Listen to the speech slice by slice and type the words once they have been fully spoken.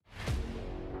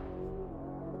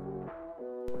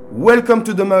Welcome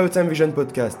to the Maritime Vision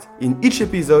podcast. In each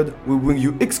episode, we bring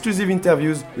you exclusive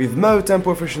interviews with maritime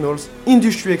professionals,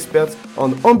 industry experts,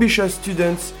 and ambitious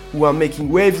students who are making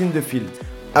waves in the field.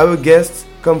 Our guests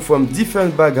come from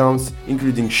different backgrounds,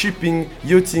 including shipping,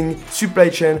 yachting, supply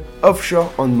chain,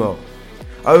 offshore, and more.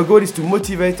 Our goal is to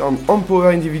motivate and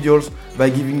empower individuals by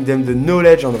giving them the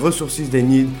knowledge and resources they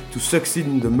need to succeed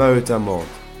in the maritime world.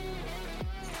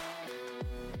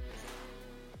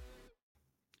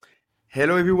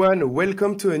 Hello everyone,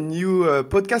 welcome to a new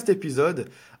podcast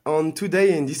episode. And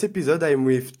today in this episode I'm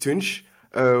with Tunc.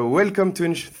 Welcome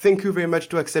Tunc, thank you very much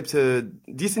to accept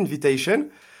this invitation.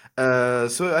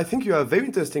 So I think you have a very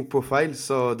interesting profile,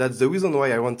 so that's the reason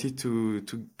why I wanted to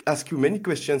ask you many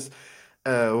questions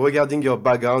regarding your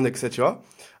background, etc.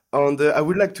 And I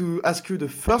would like to ask you the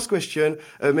first question.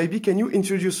 Maybe can you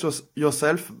introduce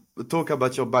yourself, talk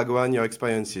about your background, your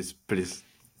experiences, please?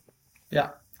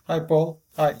 Yeah. Hi, Paul.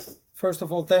 Hi. First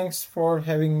of all, thanks for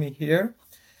having me here.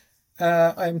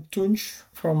 I'm Tunc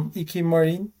from IKI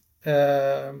Marine.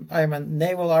 I'm a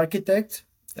naval architect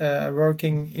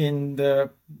working in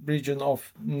the region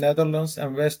of Netherlands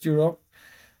and West Europe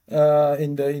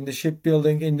in the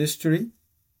shipbuilding industry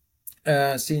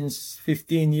since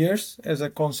 15 years as a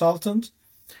consultant.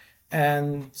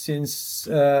 And since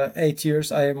 8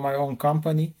 years, I have my own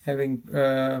company, having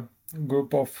a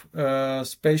group of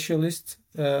specialists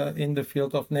in the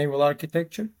field of naval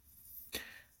architecture.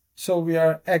 So we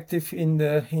are active in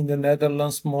the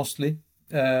Netherlands mostly,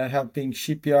 helping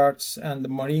shipyards and the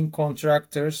marine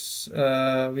contractors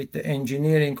with the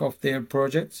engineering of their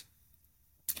projects.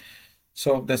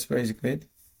 So that's basically it.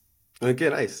 Okay,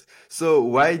 nice. So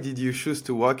why did you choose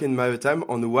to work in maritime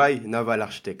and why naval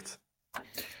architect?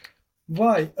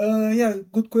 Why? Yeah,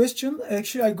 good question.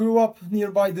 Actually, I grew up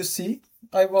nearby the sea.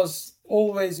 I was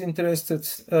always interested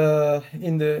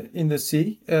in the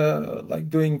sea, like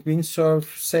doing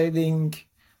windsurf, sailing,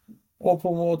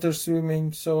 open water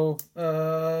swimming. So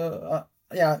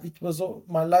yeah, it was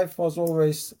my life was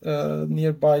always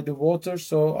nearby the water.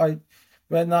 So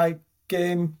when I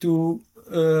came to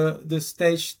the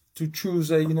stage to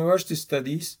choose a university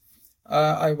studies,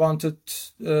 I wanted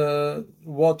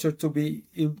water to be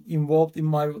involved in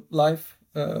my life.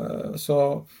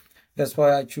 So that's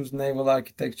why I choose naval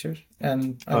architecture,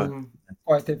 and I'm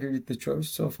quite happy with the choice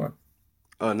so far.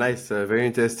 Oh, nice. Very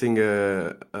interesting.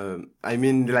 I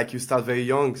mean, like you start very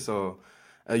young, so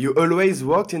you always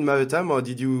worked in maritime, or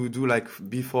did you do like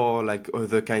before, like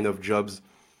other kind of jobs?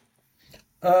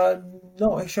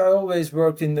 No, actually, I always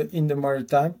worked in the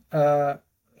maritime.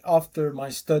 After my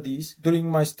studies, during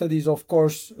my studies, of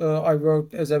course, I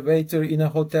worked as a waiter in a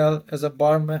hotel, as a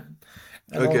barman,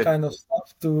 and all Okay, kind of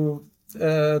stuff to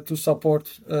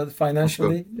support of course.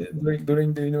 financially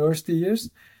during the university years.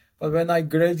 But when I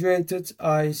graduated,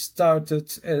 I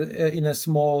started in a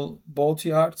small boat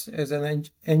yard as an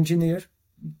engineer.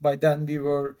 By then, we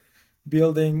were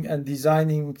building and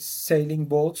designing sailing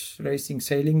boats, racing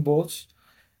sailing boats.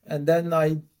 And then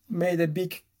I made a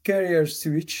big career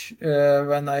switch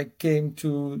when I came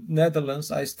to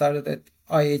Netherlands. I started at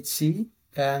IHC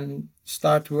and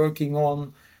start working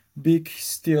on big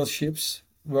steel ships,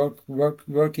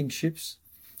 working ships.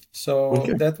 So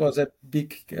Okay. that was a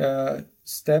big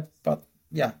step. But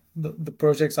yeah, the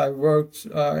projects I worked,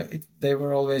 they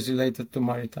were always related to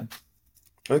maritime.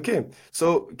 Okay.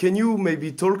 So can you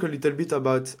maybe talk a little bit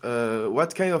about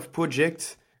what kind of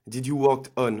project did you work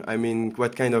on? I mean,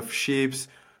 what kind of ships?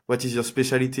 What is your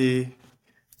specialty?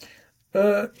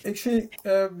 Actually,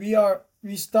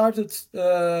 we started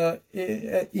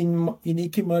in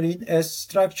IKI Marine as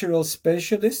structural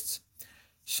specialists.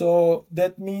 So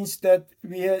that means that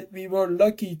we were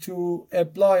lucky to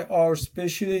apply our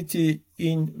specialty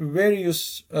in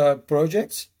various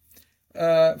projects,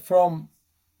 from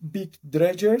big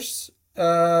dredgers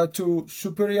to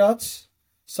super yachts,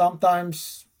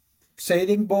 sometimes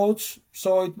sailing boats.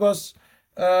 So it was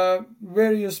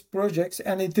various projects,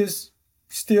 and it is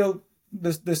still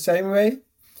the same way.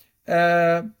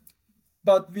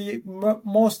 But we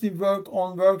mostly work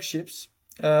on workships,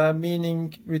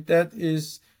 meaning with that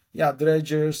is, yeah,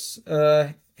 dredgers,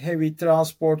 heavy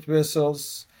transport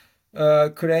vessels,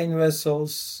 crane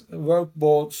vessels,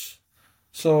 workboats.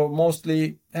 So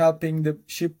mostly helping the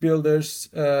shipbuilders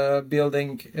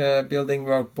building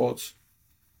workboats.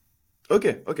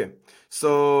 Okay, okay.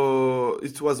 So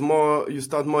it was more, you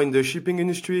start more in the shipping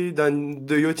industry than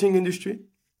the yachting industry,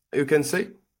 you can say?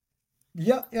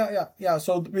 Yeah.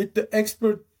 So with the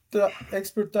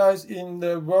expertise in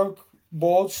the work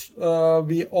boats,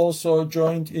 we also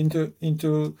joined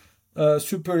into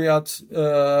super yacht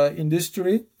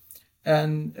industry.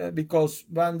 And because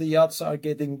when the yachts are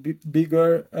getting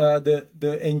bigger,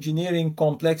 the engineering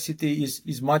complexity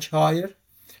is much higher.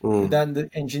 Then the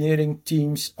engineering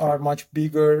teams are much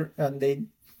bigger, and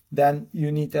then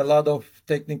you need a lot of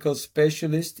technical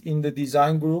specialists in the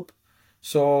design group.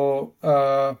 So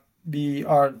we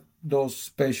are those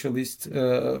specialists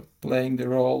playing the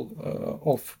role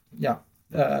of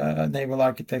naval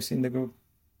architects in the group.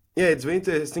 Yeah, it's very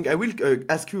interesting. I will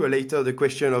ask you later the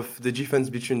question of the difference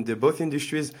between the both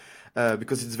industries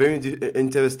because it's very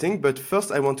interesting. But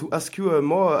first, I want to ask you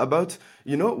more about,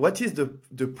 what is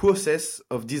the process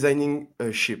of designing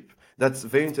a ship? That's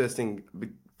very interesting.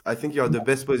 I think you are the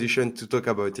best position to talk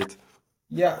about it.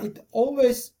 Yeah, it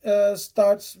always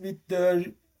starts with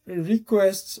the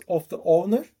requests of the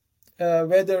owner,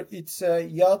 whether it's a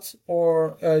yacht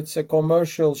or it's a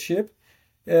commercial ship.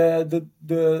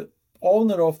 The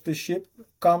owner of the ship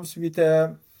comes with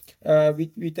a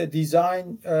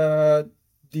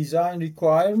design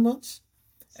requirements,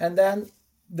 and then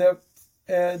the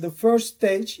first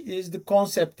stage is the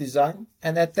concept design,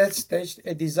 and at that stage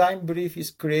a design brief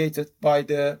is created by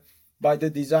the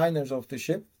designers of the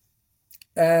ship.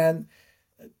 And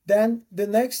then the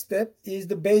next step is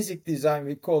the basic design,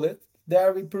 we call it.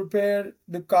 There we prepare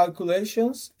the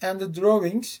calculations and the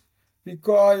drawings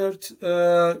required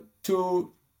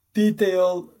to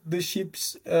detail the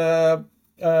ship's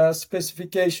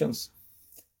specifications.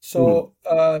 So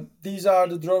these are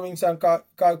the drawings and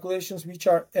calculations which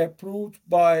are approved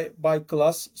by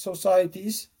class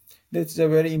societies. That's a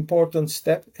very important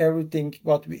step. Everything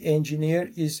what we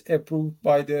engineer is approved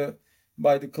by the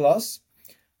class.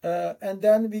 And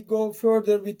then we go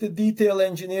further with the detail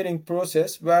engineering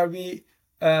process where we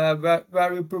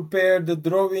prepare the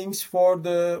drawings for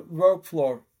the work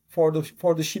floor for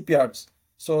the shipyards.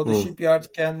 So the shipyard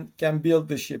can build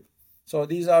the ship. So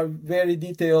these are very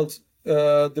detailed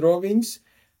drawings,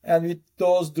 and with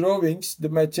those drawings, the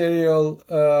material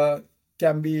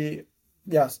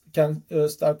can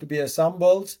start to be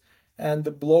assembled, and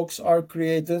the blocks are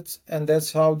created, and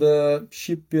that's how the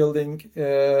shipbuilding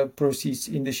proceeds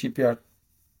in the shipyard.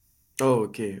 Oh,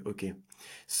 okay.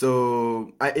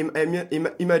 So I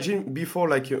imagine before,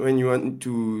 like when you want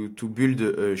to build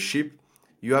a ship,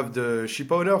 you have the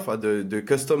ship owner for the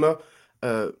customer.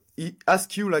 He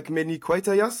asks you like many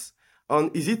criterias.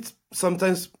 And is it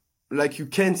sometimes like you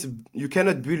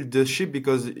cannot build the ship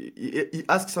because he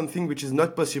asks something which is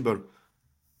not possible?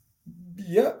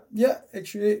 Yeah.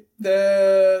 Actually,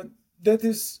 that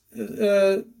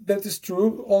is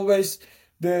true. Always,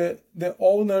 the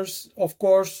owners, of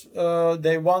course,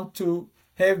 they want to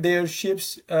have their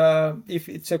ships, if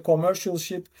it's a commercial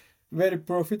ship, very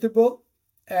profitable.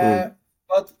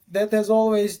 But that has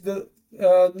always the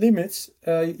limits.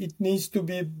 It needs to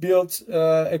be built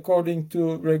according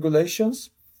to regulations.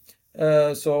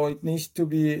 So it needs to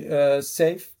be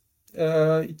safe.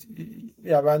 When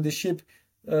the ship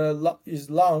is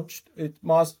launched, it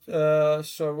must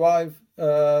survive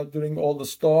during all the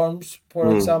storms.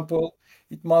 For example,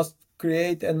 it must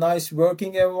create a nice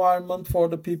working environment for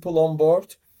the people on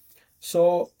board.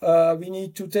 So we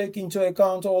need to take into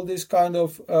account all these kind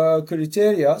of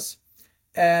criteria.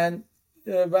 And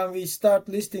when we start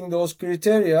listing those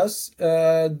criteria,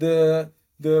 the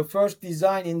first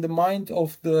design in the mind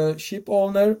of the ship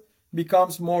owner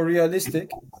becomes more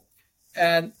realistic.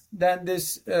 And then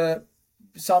this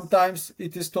sometimes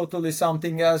it is totally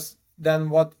something else than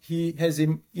what he has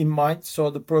in mind, so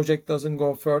the project doesn't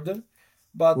go further.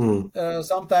 But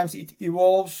sometimes it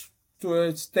evolves to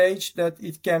a stage that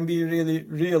it can be really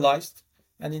realized,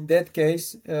 and in that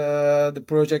case the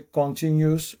project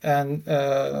continues, and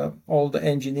all the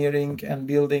engineering and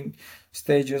building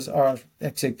stages are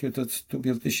executed to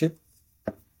build the ship.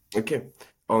 Okay.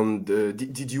 And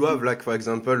did you have, like, for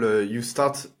example, you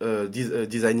start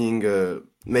designing,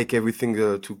 make everything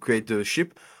to create the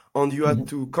ship, and you had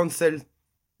to cancel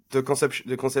the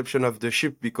conception of the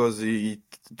ship because it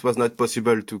was not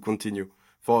possible to continue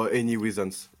for any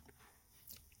reasons?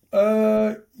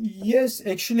 Yes,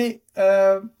 actually,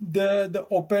 the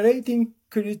operating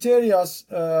criteria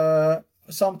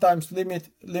sometimes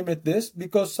limit this,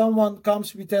 because someone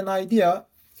comes with an idea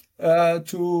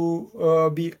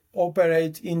to be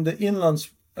operate in the inland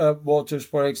waters,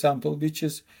 for example, which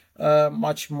is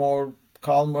much more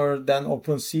calmer than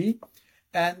open sea.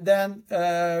 And then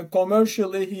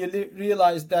commercially he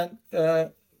realized that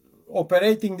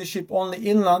operating the ship only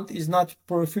inland is not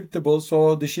profitable,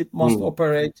 so the ship must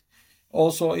operate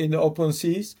also in the open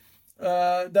seas.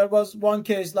 There was one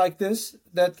case like this,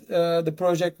 that the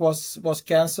project was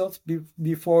cancelled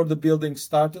before the building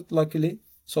started, luckily,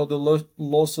 so the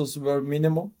losses were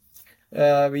minimum.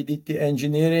 We did the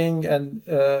engineering, and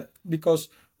because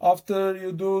after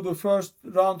you do the first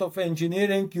round of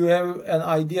engineering, you have an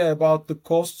idea about the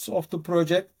costs of the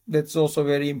project. That's also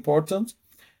very important.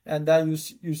 And then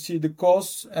you see the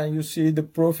costs and you see the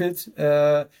profit,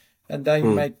 and then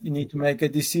you need to make a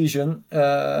decision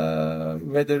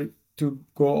whether to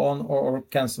go on or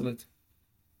cancel it.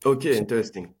 Okay,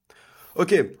 interesting.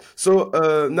 Okay, so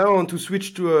now I want to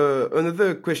switch to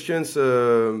another questions.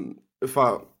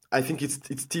 I think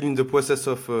it's still in the process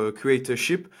of create a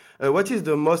ship. What is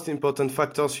the most important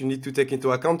factors you need to take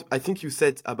into account? I think you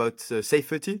said about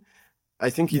safety. I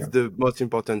think it's the most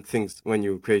important things when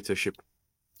you create a ship.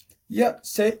 Yeah,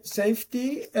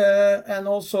 safety and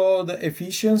also the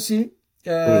efficiency.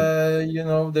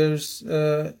 There's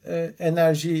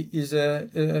energy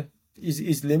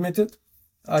is limited.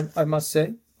 I must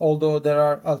say, although there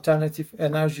are alternative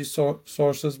energy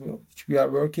sources which we are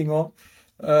working on,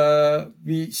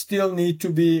 we still need to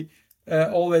be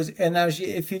always energy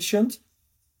efficient.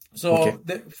 So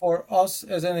for us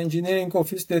as an engineering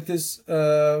office, that is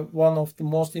one of the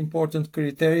most important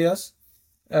criteria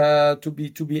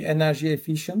to be energy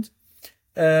efficient.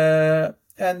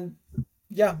 And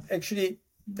yeah, actually,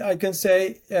 I can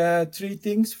say three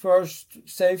things. First,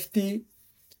 safety,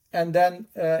 and then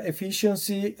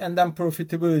efficiency, and then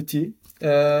profitability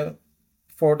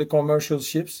for the commercial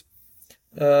ships.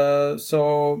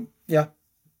 So yeah,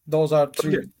 those are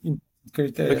three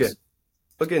criteria.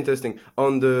 Okay, interesting.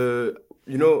 On the,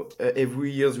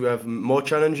 every years we have more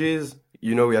challenges.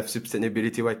 We have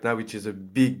sustainability right now, which is a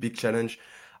big challenge.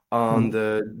 And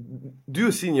do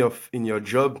you see in your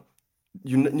job,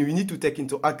 you need to take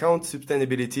into account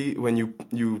sustainability when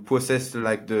you process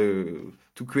to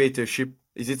create a ship?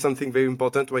 Is it something very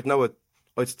important right now, or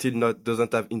it still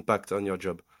doesn't have impact on your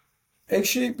job?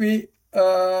 Actually, we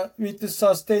with the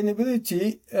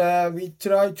sustainability, we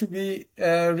try to be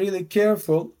really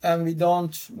careful, and we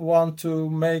don't want to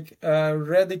make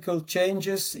radical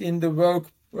changes in the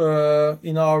work,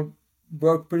 in our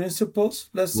work principles,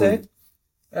 let's say.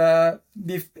 In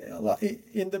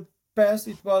the past,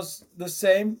 it was the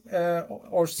same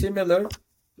or similar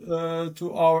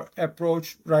to our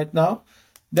approach right now,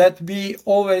 that we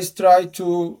always try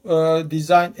to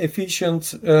design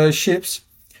efficient ships,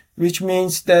 which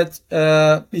means that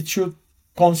it should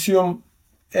consume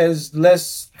as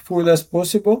less fuel as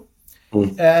possible.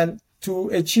 And to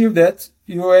achieve that,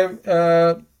 you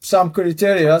have some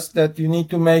criteria that you need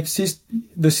to make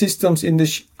the systems in the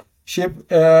ship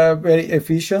very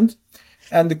efficient,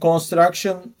 and the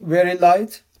construction very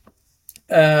light.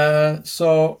 And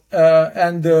for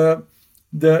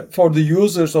the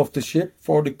users of the ship,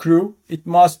 for the crew, it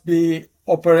must be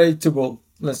operatable,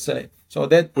 let's say. So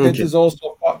that is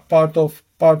also part of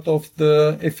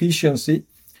the efficiency.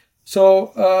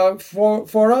 So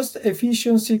for us,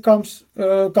 efficiency comes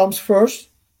first,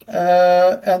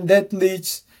 and that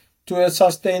leads to a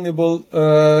sustainable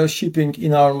shipping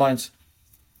in our minds.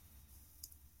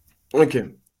 Okay.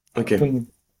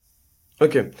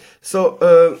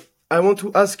 So I want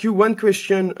to ask you one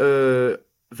question,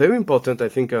 very important, I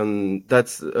think, and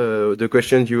that's the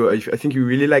question I think you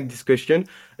really like this question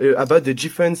about the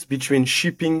difference between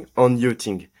shipping and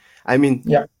yachting. I mean,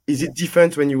 is it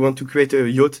different when you want to create a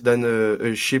yacht than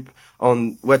a ship?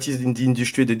 On what is in the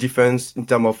industry the difference in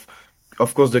terms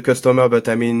of course, the customer, but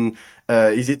I mean,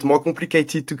 is it more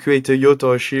complicated to create a yacht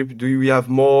or a ship? Do we have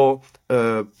more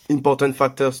important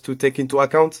factors to take into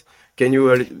account? Can you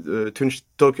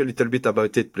talk a little bit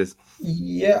about it, please?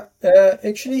 Yeah,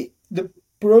 actually, the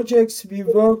projects we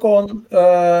work on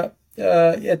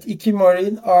at IKI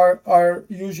Marine are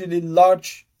usually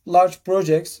large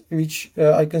projects, which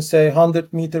I can say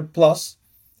 100-meter plus.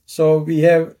 So we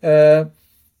have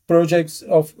projects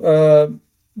of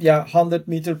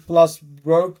 100-meter plus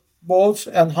work boats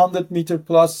and 100-meter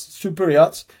plus super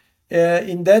yachts.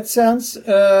 In that sense,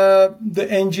 the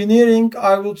engineering,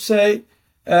 I would say,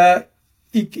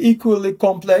 equally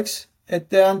complex. At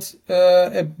the end,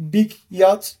 a big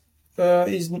yacht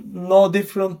is no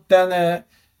different than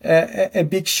a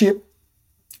big ship.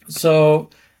 So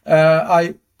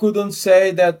I couldn't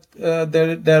say that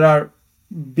there are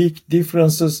big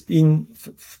differences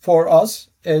for us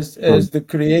as the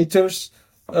creators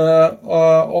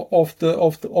of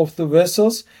the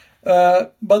vessels.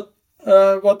 But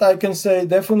what I can say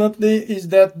definitely is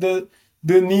that the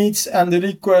needs and the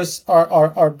requests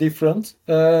are different.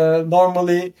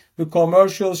 Normally, the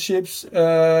commercial ships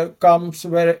comes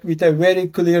with a very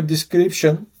clear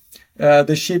description.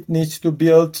 The ship needs to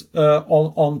build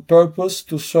on purpose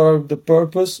to serve the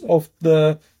purpose of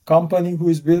the company who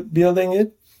is building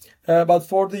it. But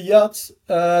for the yachts,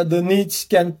 the needs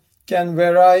can can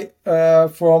vary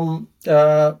from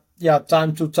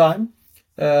time to time,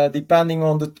 depending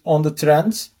on the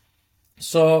trends.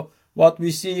 So what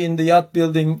we see in the yacht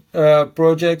building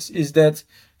projects is that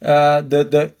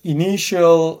the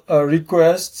initial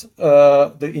request,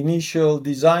 the initial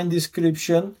design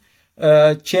description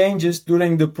changes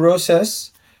during the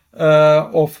process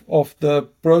of the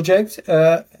project,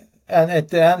 and at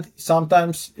the end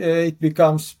sometimes it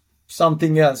becomes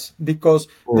something else, because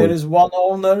there is one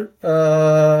owner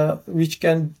which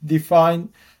can define,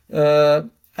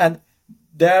 and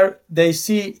there they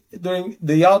see, during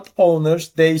the yacht owners,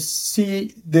 they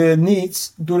see the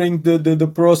needs during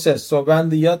the process. So when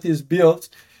the yacht is built,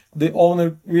 the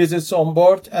owner visits on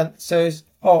board and says,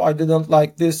 oh, I didn't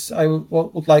like this, I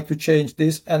would like to change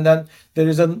this. And then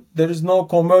there is no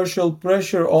commercial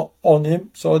pressure on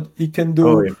him, so he can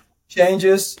do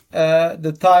changes.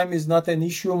 The time is not an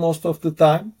issue most of the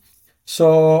time.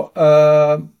 So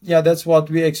that's what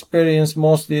we experience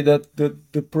mostly, that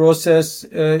the process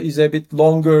is a bit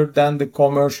longer than the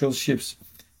commercial ships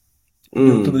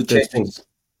due to the changes.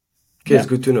 Okay, it's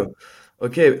good to know.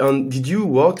 Okay, and did you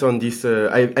work on this?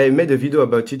 I made a video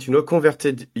about it,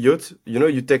 converted yacht.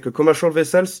 You take a commercial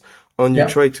vessels and you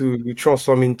try to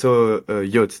transform into a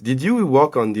yacht. Did you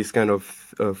work on this kind of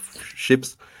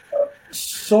ships?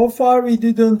 So far, we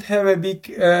didn't have a big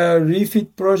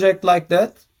refit project like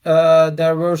that.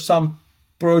 There were some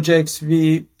projects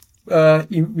we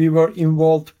were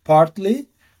involved partly,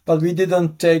 but we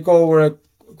didn't take over a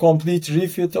complete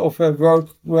refit of a work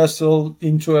vessel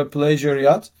into a pleasure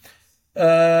yacht.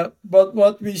 But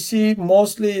what we see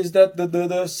mostly is that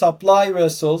the supply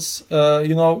vessels,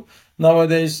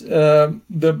 nowadays,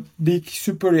 the big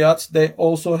super yachts, they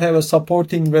also have a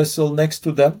supporting vessel next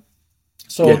to them.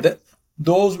 So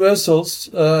those vessels,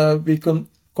 we can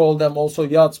call them also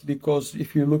yachts, because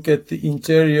if you look at the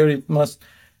interior, it must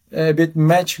a bit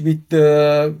match with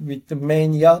the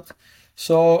main yacht.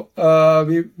 So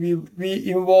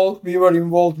we were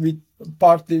involved with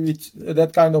partly with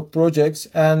that kind of projects,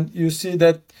 and you see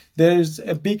that there is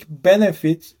a big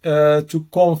benefit to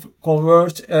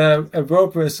convert a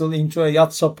work vessel into a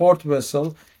yacht support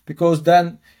vessel, because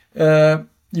then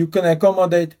you can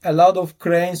accommodate a lot of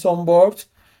cranes on board.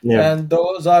 And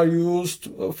those are used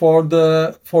for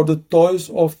the toys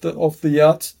of the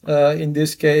yacht. In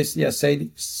this case,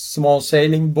 small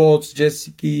sailing boats, jet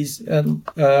skis, and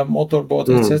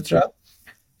motorboats, etc.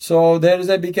 So there is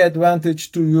a big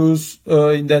advantage to use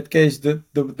in that case the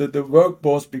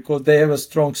workboats, because they have a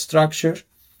strong structure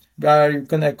where you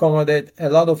can accommodate a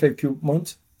lot of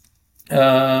equipment.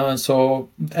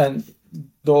 And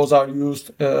those are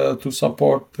used to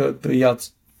support the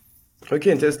yachts.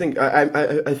 Okay, interesting.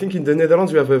 I think in the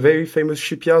Netherlands we have a very famous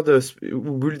shipyard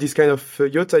who build this kind of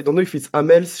yacht. I don't know if it's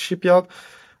Amel's shipyard.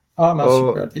 Amel's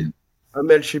shipyard, yeah.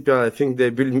 Amel shipyard. I think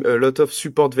they build a lot of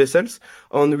support vessels,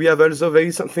 and we have also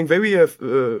something very. A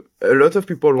lot of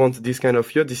people want this kind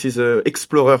of yacht. This is a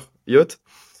explorer yacht.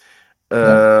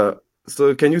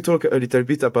 So can you talk a little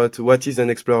bit about what is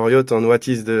an explorer yacht and what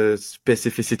is the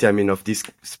specificity, of these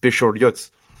special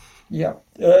yachts? Yeah,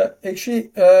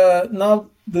 actually, now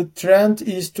the trend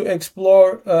is to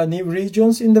explore new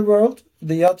regions in the world.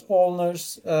 The yacht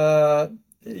owners,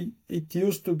 it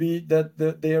used to be that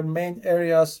their main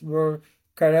areas were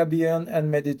Caribbean and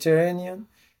Mediterranean,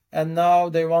 and now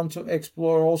they want to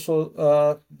explore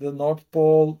also the North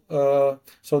Pole.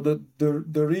 So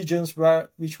the regions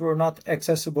which were not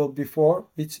accessible before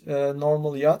with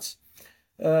normal yachts,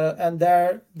 and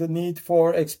there the need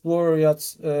for explorer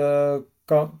yachts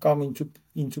come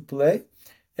into play.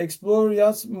 Explorer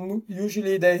yachts,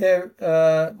 usually they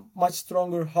have much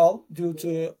stronger hull due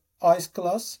to ice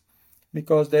class,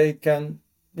 because they can,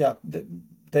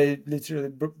 they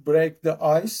literally break the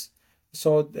ice.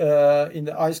 So in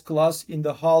the ice class, in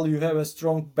the hull, you have a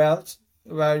strong belt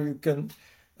where you can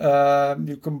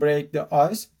break the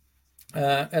ice,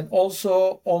 and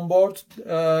also on board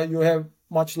you have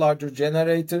much larger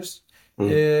generators.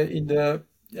 In the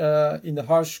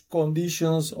harsh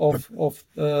conditions of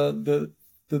the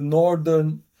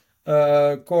northern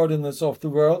coordinates of the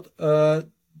world,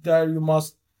 there you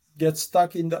must get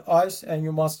stuck in the ice and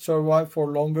you must survive for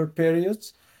longer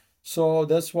periods. So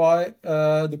that's why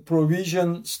the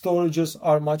provision storages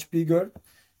are much bigger,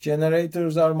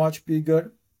 generators are much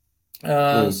bigger.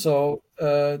 So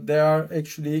they are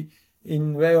actually,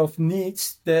 in way of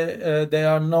needs, they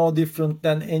are no different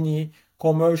than any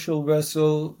commercial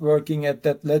vessel working at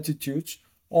that latitude.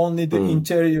 Only the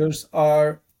interiors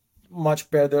are much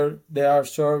better. They are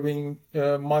serving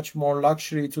much more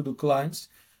luxury to the clients.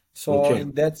 So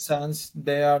in that sense,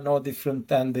 they are no different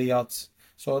than the yachts.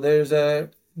 So there's a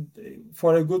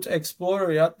for a good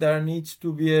explorer yacht, there needs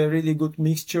to be a really good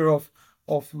mixture of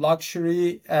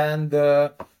luxury and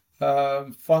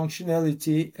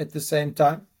functionality at the same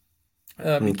time,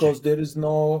 because there is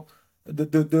no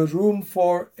the room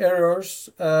for errors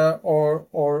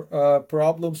or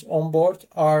problems on board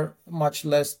are much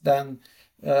less than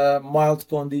mild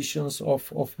conditions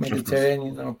of Of course.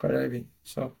 Mediterranean or Caribbean.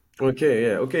 So Okay,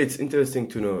 yeah, okay. It's interesting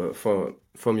to know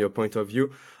from your point of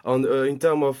view. And in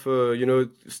terms of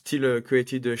still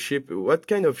created a ship, what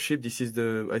kind of ship? This is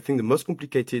I think the most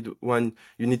complicated one.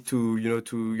 You need to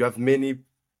you have many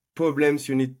problems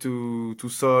you need to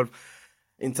solve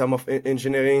in terms of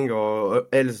engineering or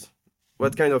else.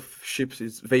 What kind of ships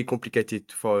is very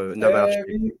complicated for a naval ship?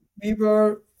 we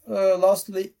were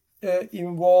lastly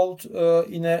involved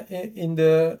in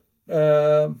a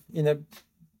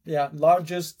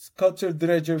largest cutter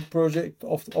dredger project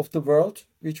of the world,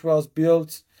 which was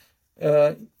built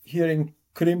here in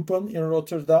Krimpen in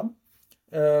Rotterdam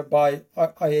by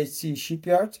IHC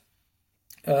Shipyard.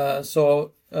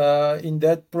 In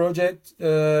that project,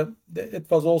 it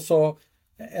was also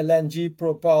LNG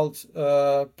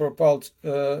propelled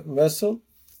vessel,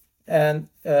 and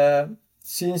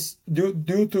since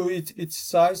due to its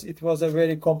size, it was a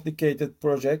very complicated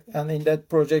project. And in that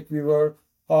project, we were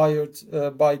hired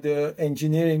by the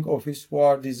engineering office who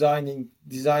are designing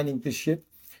the ship.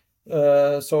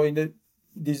 So in the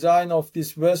design of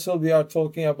this vessel, we are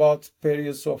talking about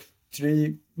periods of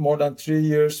more than 3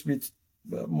 years with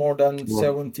more than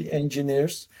 70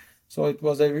 engineers. So it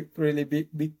was a really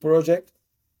big project.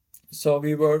 So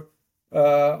we were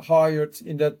hired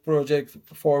in that project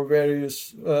for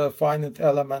various finite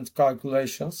element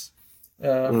calculations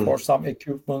for some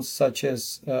equipment such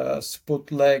as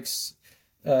sput legs,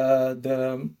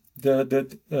 the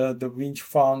winch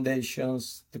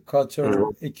foundations, the cutter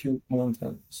equipment,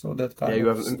 and so that Yeah, kind you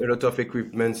of have a stuff. lot of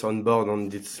equipments on board,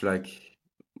 and it's like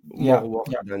more Yeah, work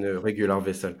yeah. than a regular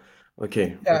vessel.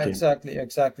 Okay, Yeah, okay.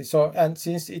 exactly. So, and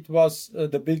since it was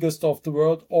the biggest of the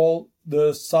world, all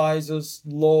the sizes,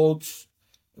 loads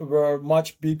were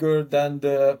much bigger than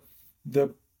the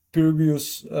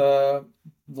previous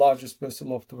largest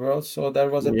vessel of the world. So there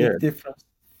was a Yeah, big difference.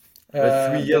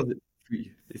 3 years.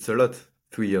 It's a lot.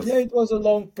 3 years. Yeah, it was a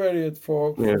long period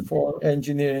for Yeah.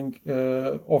 engineering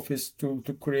office to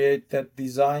create that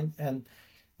design and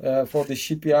for the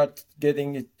shipyard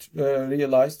getting it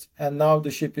realized. And now the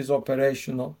ship is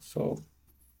operational. So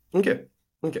Okay.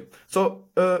 Okay. So,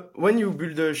 when you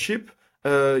build a ship,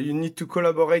 you need to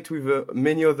collaborate with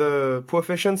many other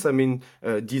professions. I mean,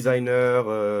 designer.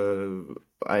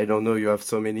 I don't know. You have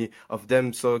so many of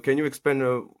them. So, can you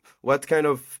explain what kind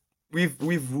of with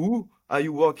who are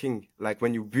you working? Like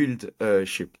when you build a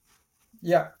ship.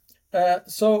 yeah.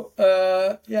 As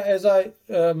I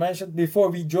mentioned before,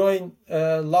 we join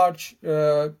large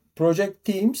project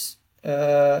teams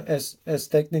as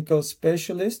technical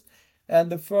specialists,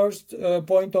 and the first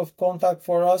point of contact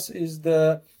for us is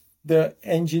the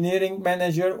engineering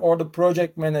manager or the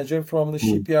project manager from the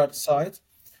shipyard side.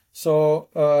 So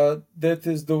that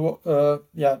is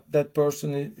that person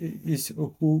is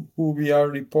who we are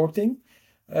reporting.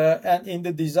 And in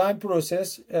the design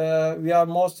process, we are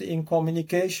mostly in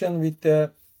communication with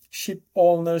the ship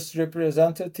owners'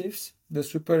 representatives, the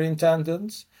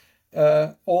superintendents,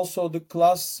 also the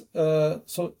class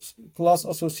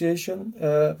association,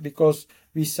 because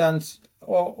we send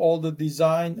all the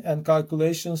design and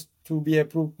calculations to be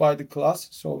approved by the class.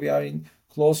 So we are in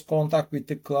close contact with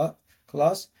the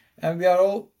class, and we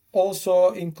are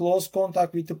also in close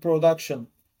contact with the production.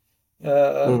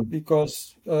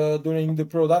 Because during the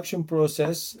production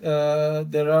process,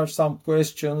 there are some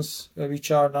questions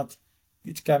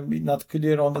which can be not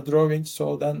clear on the drawing.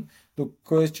 So then the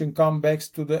question comes back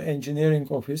to the engineering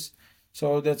office.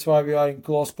 So that's why we are in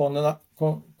close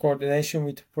coordination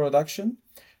with production.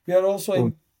 We are also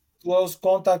in close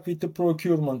contact with the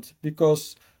procurement,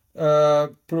 because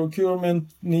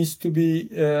procurement needs to be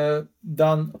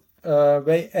done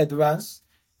way advanced.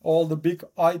 All the big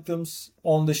items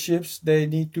on the ships, they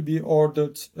need to be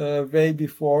ordered way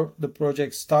before the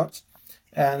project starts.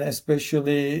 And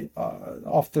especially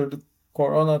after the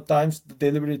Corona times, the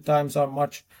delivery times are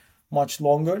much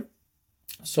longer.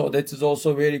 So that is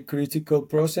also a very critical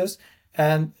process.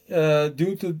 And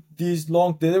due to these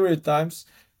long delivery times,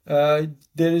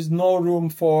 there is no room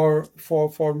for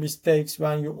mistakes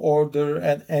when you order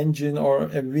an engine or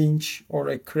a winch or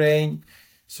a crane.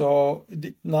 So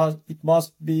it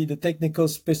must be, the technical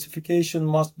specification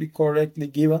must be correctly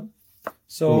given.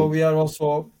 So we are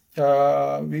also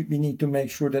we need to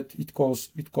make sure that it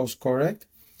goes correct.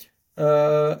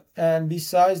 And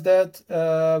besides that,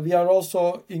 we are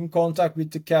also in contact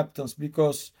with the captains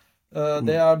because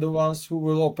they are the ones who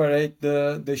will operate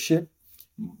the ship.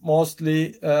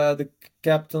 Mostly, the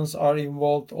captains are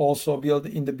involved also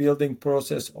in the building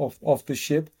process of the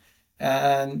ship,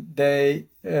 and they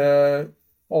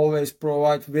always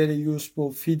provide very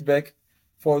useful feedback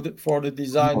for the Oh,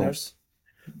 designers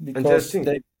because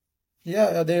interesting.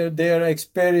 their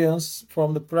experience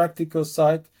from the practical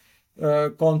side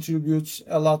contributes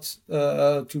a lot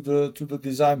to the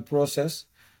design process.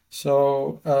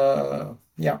 So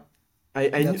yeah,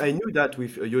 that's I knew that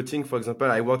with yachting, for example.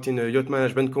 I worked in a yacht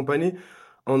management company.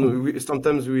 Mhm.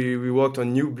 Sometimes we worked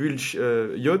on new build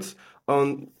yachts.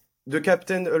 On the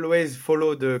captain always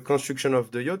follow the construction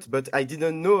of the yacht, but I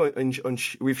didn't know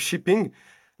with shipping,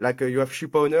 like you have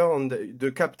ship owner on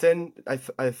the captain.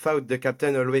 I thought the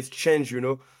captain always change, you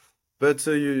know. But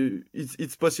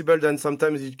it's possible that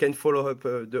sometimes you can follow up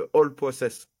the whole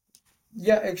process.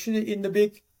 Yeah, actually, in the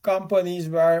big companies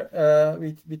where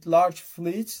with large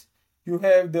fleets, you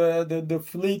have the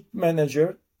fleet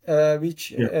manager,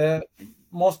 which Yeah.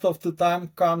 most of the time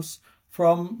comes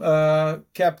from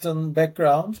captain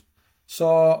background.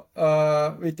 So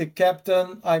with the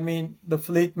captain, I mean the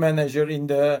fleet manager in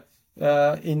the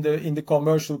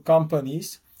commercial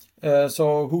companies.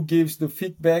 So who gives the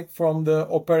feedback from the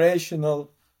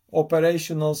operational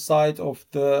side of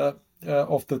the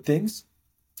things.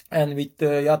 And with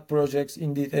the yacht projects,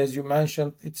 indeed, as you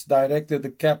mentioned, it's directly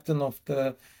the captain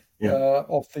Yeah.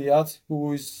 of the yacht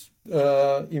who is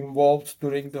involved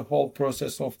during the whole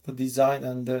process of the design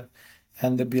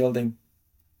and the building.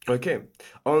 Okay.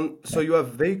 So you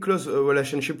have very close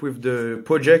relationship with the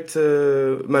project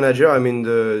manager. I mean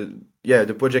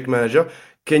the project manager.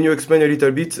 Can you explain a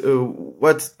little bit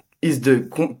what is the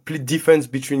complete difference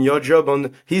between your job and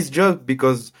his job?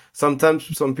 Because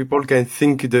sometimes some people can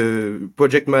think the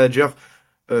project manager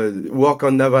work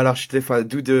on naval architect,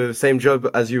 do the same job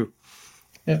as you.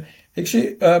 Yeah.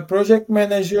 Actually, project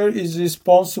manager is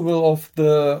responsible of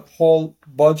the whole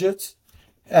budget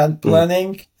and Mm.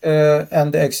 planning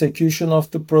and the execution of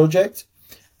the project.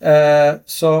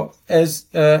 So as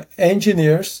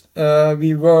engineers,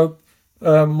 we work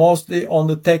mostly on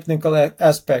the technical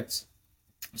aspects.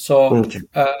 So Okay.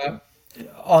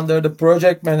 under the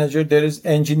project manager, there is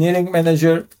engineering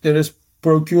manager, there is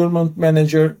procurement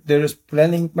manager, there is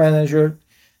planning manager,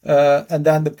 and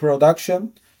then the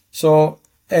production. So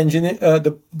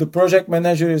the project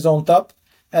manager is on top,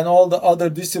 and all the other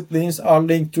disciplines are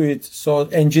linked to it. So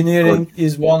Good. engineering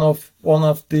is one of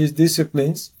these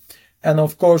disciplines, and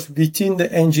of course within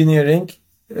the engineering,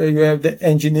 you have the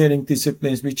engineering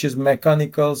disciplines, which is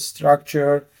mechanical,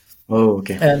 structure, Oh,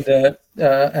 okay. and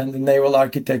the naval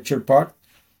architecture part.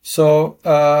 So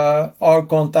our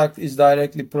contact is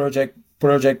directly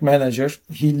project manager.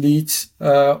 He leads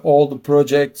all the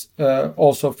projects,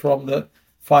 also from the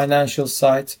financial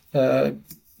side,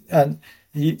 and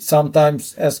he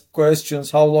sometimes asks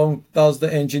questions: How long does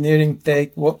the engineering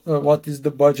take? What is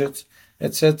the budget,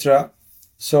 etc.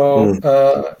 So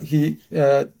Mm. he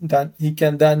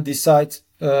can then decide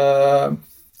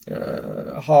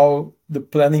how the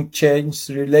planning changes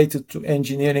related to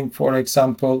engineering, for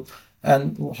example,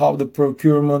 and how the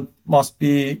procurement must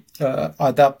be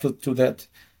adapted to that,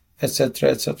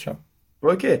 etc., etc.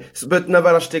 Okay, but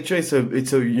naval architecture is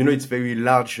it's very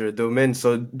large domain.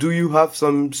 So do you have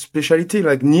some specialty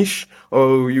like niche,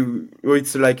 or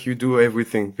it's like you do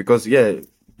everything? Because yeah,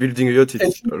 building a yacht it's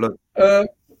Actually, a lot. uh,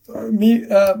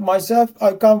 myself,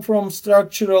 I come from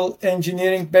structural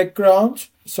engineering background,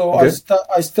 so Okay.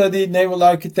 I studied naval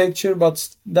architecture,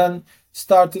 but then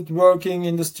started working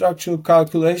in the structural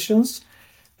calculations.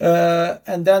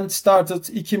 And then started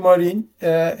Iki Marine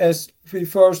as we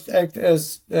first act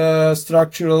as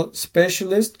structural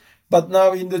specialist, but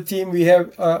now in the team we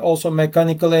have also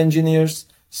mechanical engineers,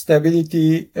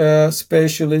 stability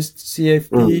specialists, Mm.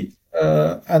 CFD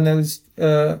analyst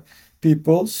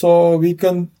people. So we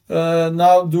can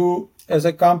now do, as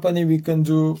a company, we can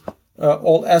do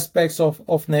all aspects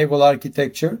of naval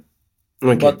architecture.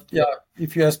 Okay. But yeah,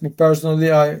 if you ask me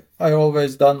personally, I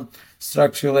always done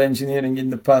structural engineering in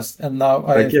the past, and now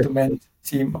I have Okay. to manage a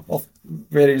team of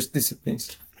various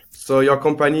disciplines. So your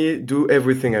company do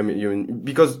everything. I mean,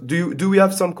 because do we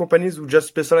have some companies who just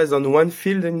specialize on one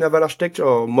field in naval architecture,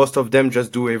 or most of them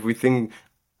just do everything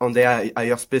on their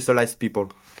higher specialized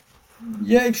people?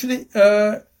 Yeah, actually,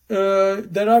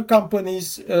 there are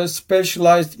companies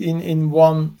specialized in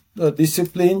one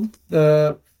discipline.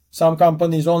 Some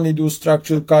companies only do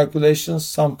structural calculations.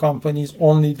 Some companies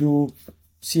only do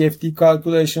CFD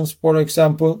calculations, for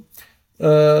example.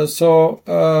 Because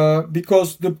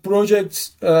the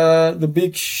projects, the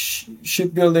big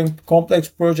shipbuilding complex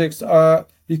projects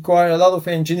require a lot of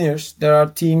engineers. There are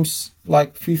teams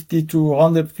like 50 to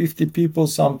 150 people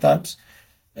sometimes.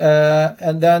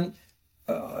 And then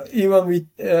even with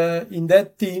in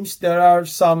that teams, there are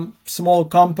some small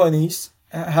companies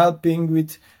helping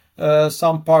with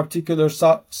some particular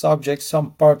subjects,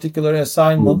 some particular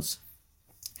assignments.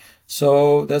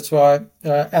 So that's why,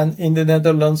 and in the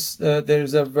Netherlands,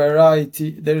 there's a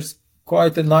variety, there's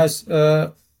quite a nice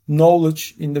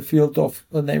knowledge in the field of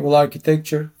naval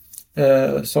architecture.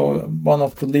 So one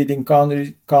of the leading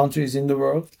countries in the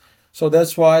world. So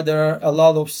that's why there are a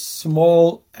lot of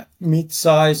small,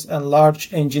 mid-sized and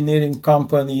large engineering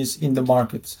companies in the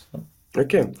market.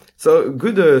 Okay, so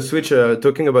good switch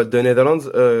talking about the Netherlands.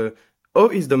 How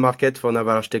is the market for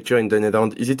naval architecture in the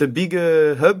Netherlands? Is it a big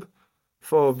hub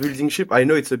for building ship? I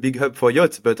know it's a big hub for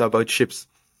yachts, but about ships?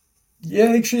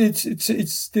 Yeah, actually,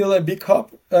 it's still a big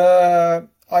hub. I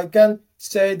can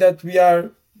say that we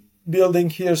are building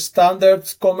here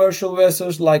standard commercial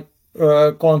vessels like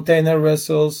container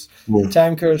vessels,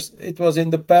 tankers. It was in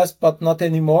the past, but not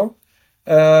anymore.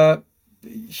 Here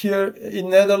in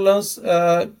Netherlands, we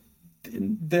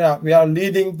are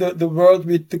leading the world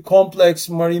with the complex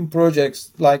marine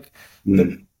projects, like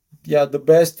the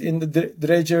best in the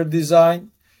dredger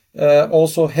design,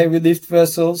 also heavy lift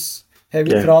vessels,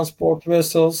 heavy transport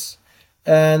vessels,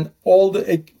 and all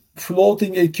the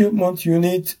floating equipment you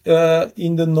need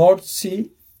in the North Sea.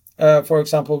 For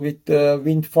example, with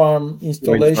wind farm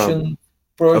installation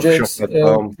projects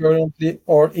currently,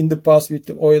 or in the past with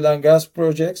the oil and gas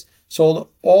projects. So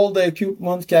all the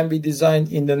equipment can be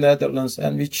designed in the Netherlands,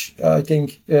 and which I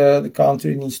think the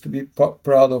country needs to be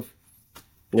proud of.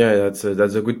 Yeah, that's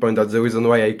a good point. That's the reason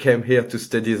why I came here to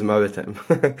study the maritime.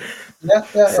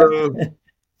 So,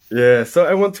 so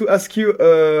I want to ask you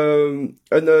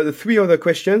three other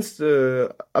questions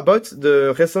about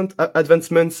the recent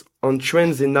advancements on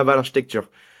trends in naval architecture.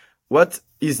 What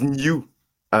is new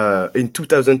in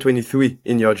 2023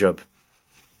 in your job?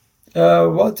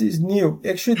 What is new?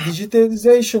 Actually,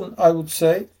 digitalization, I would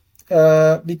say,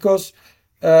 because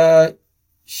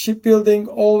shipbuilding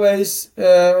always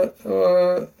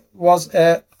was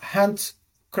a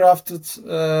handcrafted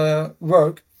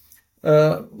work.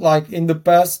 Like in the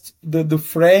past, the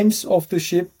frames of the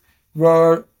ship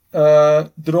were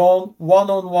drawn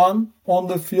one-on-one on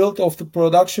the field of the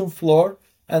production floor,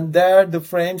 and there the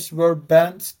frames were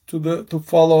bent to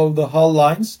follow the hull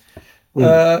lines.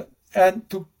 And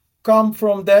to come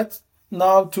from that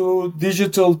now to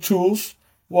digital tools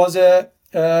was a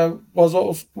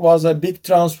big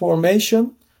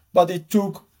transformation, but it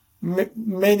took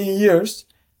many years.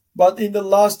 But in the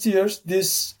last years,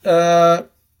 this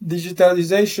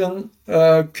digitalization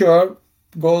curve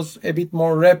goes a bit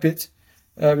more rapid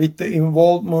with the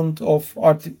involvement of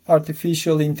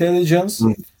artificial intelligence.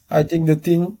 I think the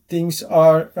things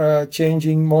are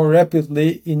changing more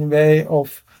rapidly in way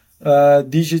of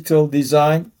digital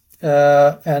design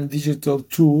and digital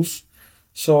tools.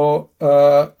 So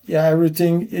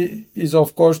everything is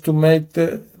of course to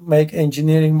make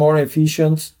engineering more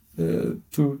efficient, to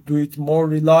do it more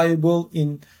reliable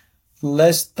in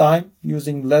less time,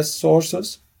 using less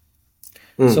sources.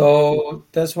 So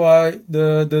that's why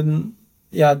the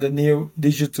new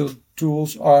digital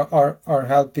tools are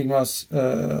helping us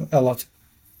a lot.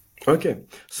 Okay,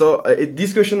 so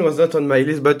this question was not on my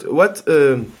list, but what?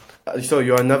 So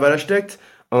you're a naval architect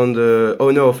and the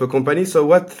owner of a company. So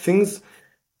what things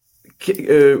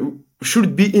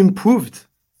should be improved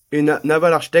in a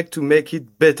naval architect to make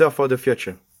it better for the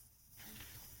future?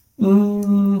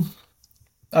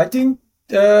 I think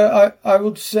I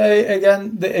would say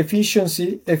again the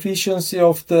efficiency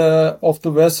of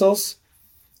the vessels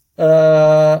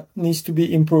needs to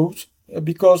be improved,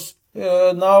 because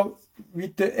now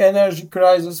with the energy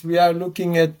crisis we are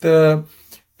looking at the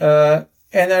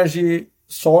energy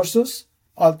sources,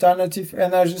 alternative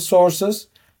energy sources.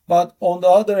 But on the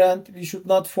other hand, we should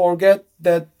not forget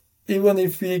that even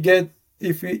if we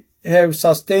have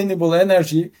sustainable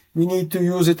energy, we need to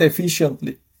use it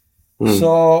efficiently.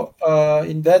 So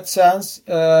in that sense,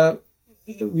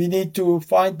 we need to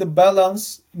find the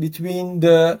balance between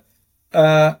the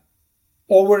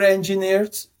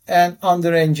over-engineered and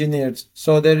under-engineered.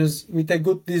 So there is, with a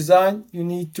good design, you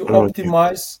need to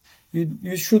optimize.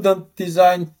 You shouldn't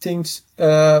design things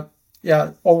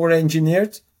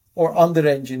over-engineered or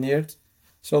under-engineered.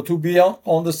 So to be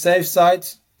on the safe side,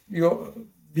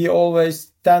 we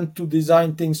always tend to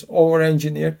design things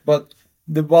over-engineered, but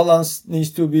the balance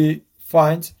needs to be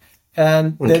found.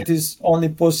 and Okay. that is only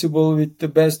possible with the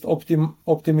best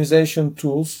optimization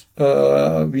tools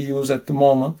we use at the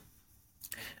moment.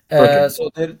 Okay.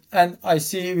 And I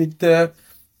see with the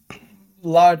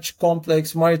large,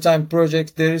 complex maritime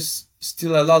projects, there is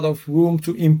still a lot of room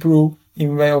to improve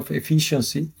in way of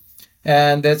efficiency,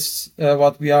 and that's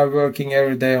what we are working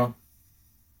every day on.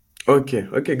 Okay.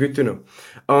 Okay. Good to know.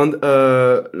 And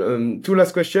two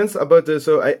last questions about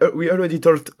we already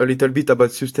talked a little bit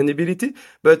about sustainability,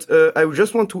 but I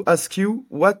just want to ask you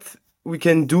what we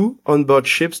can do on board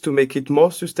ships to make it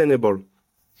more sustainable.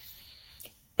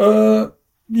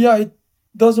 Yeah, it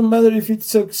doesn't matter if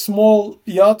it's a small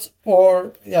yacht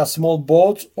or small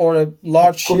boat or a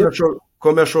large ship.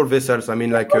 Commercial vessels. I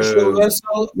mean, like Commercial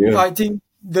vessel, yeah. I think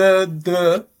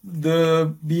the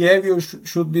behavior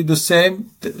should be the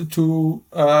same to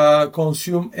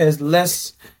consume as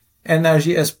less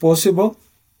energy as possible,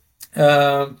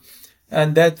 and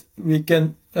that we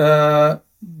can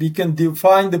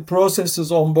define the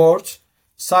processes on board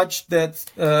such that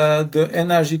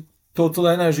the total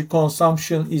energy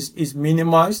consumption is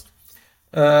minimized.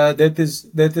 That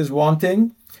is one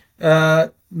thing.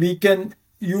 We can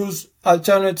use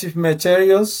alternative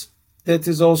materials. That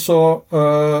is also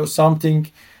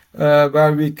something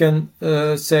where we can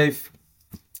save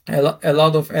a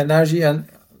lot of energy, and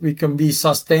we can be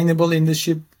sustainable in the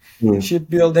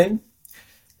shipbuilding.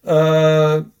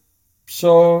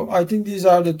 So I think these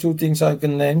are the two things I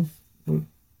can name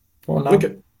for now.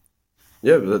 Okay.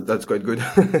 Yeah, that's quite good.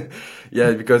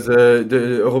 Yeah, because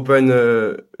the European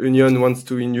Union wants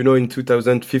to, in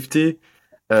 2050,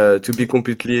 to be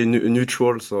completely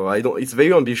neutral. So I don't. It's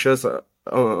very ambitious. So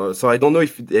I don't know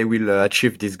if they will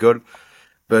achieve this goal.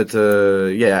 But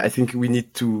yeah, I think we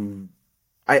need to.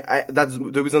 That's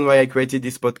the reason why I created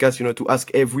this podcast. To ask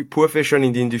every profession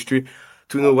in the industry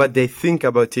to know what they think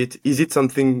about it. Is it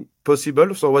something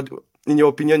possible? So what, in your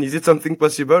opinion, is it something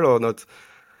possible or not?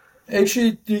 Actually,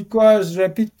 it requires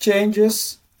rapid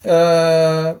changes,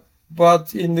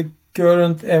 but in the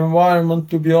current environment,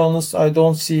 to be honest, I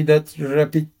don't see that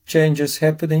rapid changes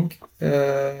happening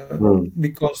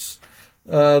because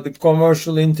the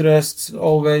commercial interests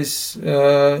always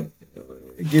given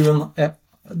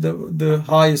the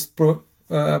highest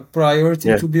priority,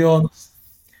 Yeah. to be honest.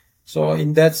 So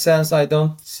in that sense, I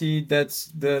don't see that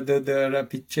the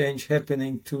rapid change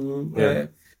happening to Yeah.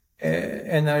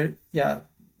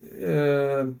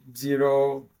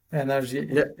 zero energy.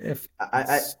 Yeah,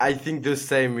 I think the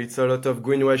same. It's a lot of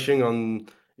greenwashing on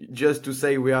just to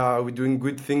say we're doing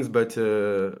good things, but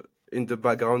in the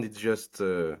background it's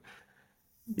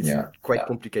Yeah, quite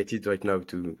complicated right now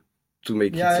to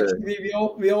make yeah. it. Actually,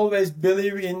 we always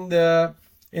believe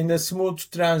in the smooth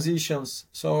transitions.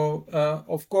 So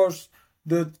of course,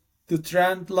 the the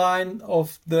trend line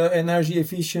of the energy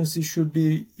efficiency should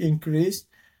be increased,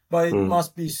 but it Mm,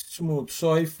 must be smooth.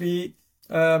 So if we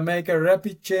make a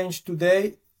rapid change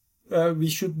today, we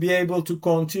should be able to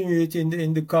continue it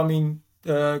in the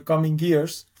coming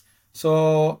years.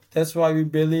 So that's why we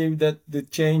believe that the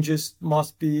changes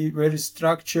must be very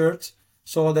structured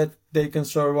so that they can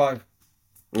survive.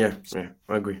 yeah,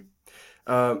 I agree.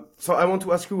 So I want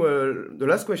to ask you the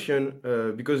last question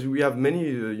because we have many,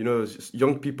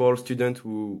 young people, students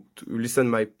who listen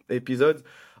my episodes,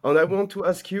 and I want to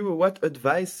ask you what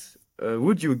advice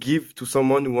would you give to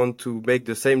someone who want to make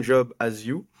the same job as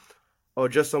you, or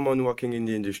just someone working in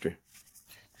the industry?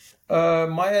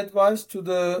 My advice to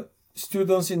the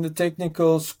students in the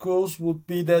technical schools would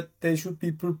be that they should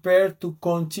be prepared to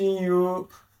continue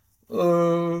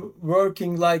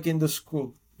working like in the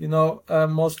school.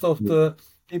 Most of the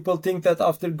people think that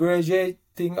after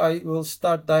graduating, I will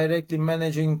start directly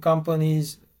managing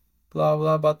companies, blah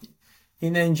blah. But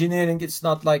in engineering, it's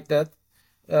not like that.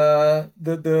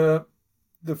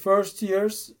 The first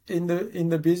years in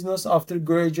the business after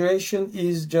graduation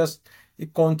is just a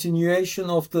continuation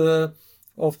of the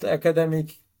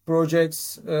academic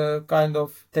projects, kind of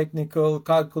technical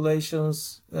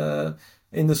calculations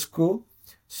in the school.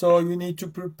 So you need to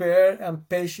prepare and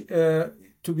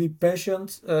to be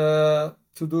patient to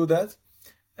do that.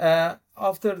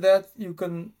 After that, you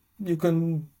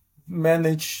can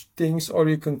manage things, or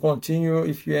you can continue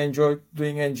if you enjoy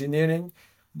doing engineering.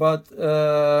 But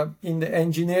in the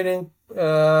engineering,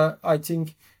 I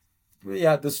think,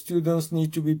 yeah, the students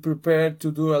need to be prepared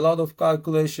to do a lot of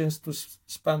calculations, to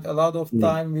spend a lot of Mm,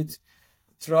 time with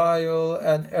trial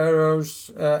and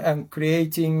errors and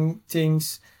creating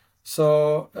things.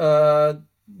 So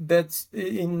that's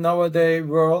in nowadays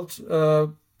world,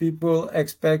 people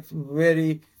expect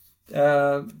very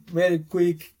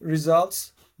quick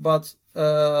results, but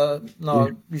yeah,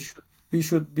 no, we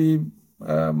should be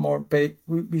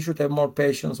we should have more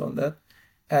patience on that,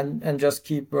 and just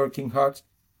keep working hard.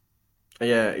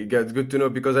 Yeah, it's good to know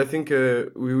because I think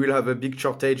we will have a big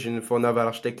shortage for naval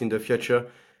architect in the future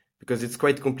because it's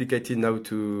quite complicated now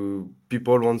to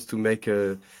people wants to make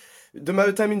the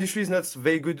maritime industry is not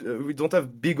very good. We don't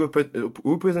have big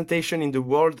representation in the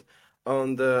world,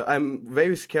 and I'm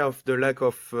very scared of the lack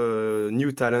of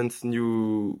new talents,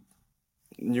 new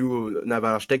naval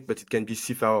architect, but it can be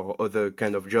seafarer or other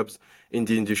kind of jobs in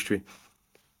the industry.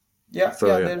 Yeah, So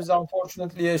yeah, yeah, there is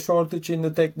unfortunately a shortage in the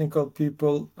technical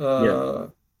people. yeah,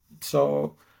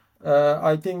 So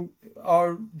I think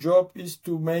our job is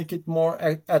to make it more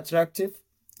attractive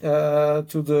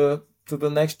to the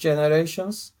next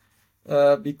generations,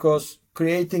 because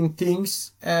creating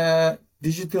things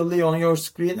digitally on your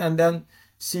screen and then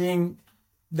seeing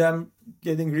them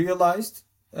getting realized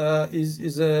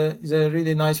is a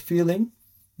really nice feeling.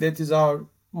 That is our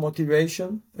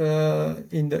motivation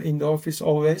in the office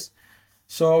always.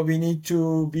 So we need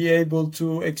to be able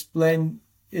to explain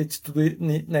it to the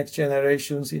next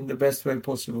generations in the best way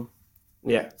possible.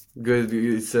 yeah. Good.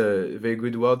 It's a very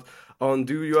good word. And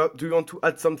do you want to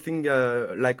add something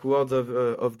like word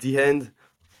of the end?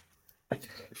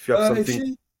 If you have something,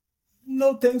 Actually,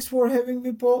 no, thanks for having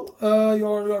me, Paul.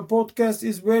 Your podcast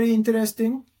is very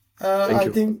interesting. thank I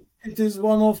you. think it is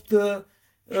one of the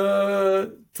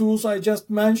tools I just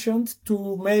mentioned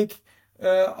to make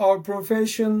our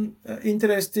profession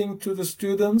interesting to the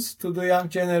students, to the young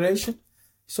generation.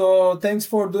 So thanks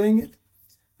for doing it,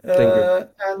 Thank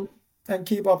you. and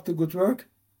keep up the good work.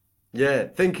 Yeah,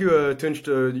 thank you, Tunç.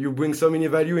 You bring so many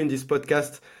value in this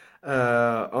podcast,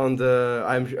 and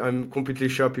I'm completely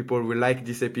sure people will like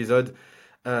this episode.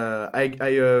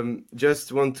 I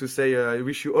just want to say I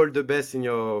wish you all the best in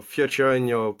your future in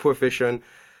your profession.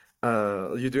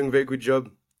 You're doing a very good job.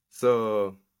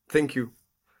 So thank you,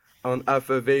 and have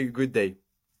a very good day.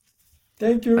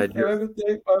 Thank you. Have a Adios. good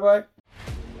day. Bye bye.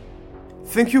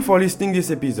 Thank you for listening this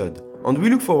episode, and we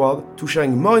look forward to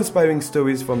sharing more inspiring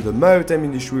stories from the maritime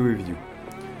industry with you.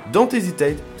 Don't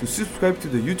hesitate to subscribe to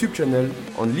the YouTube channel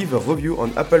and leave a review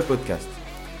on Apple Podcasts.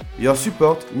 Your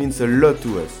support means a lot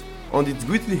to us, and it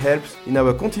greatly helps in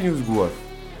our continuous growth.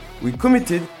 We're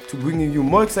committed to bringing you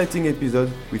more exciting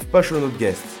episodes with passionate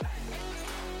guests.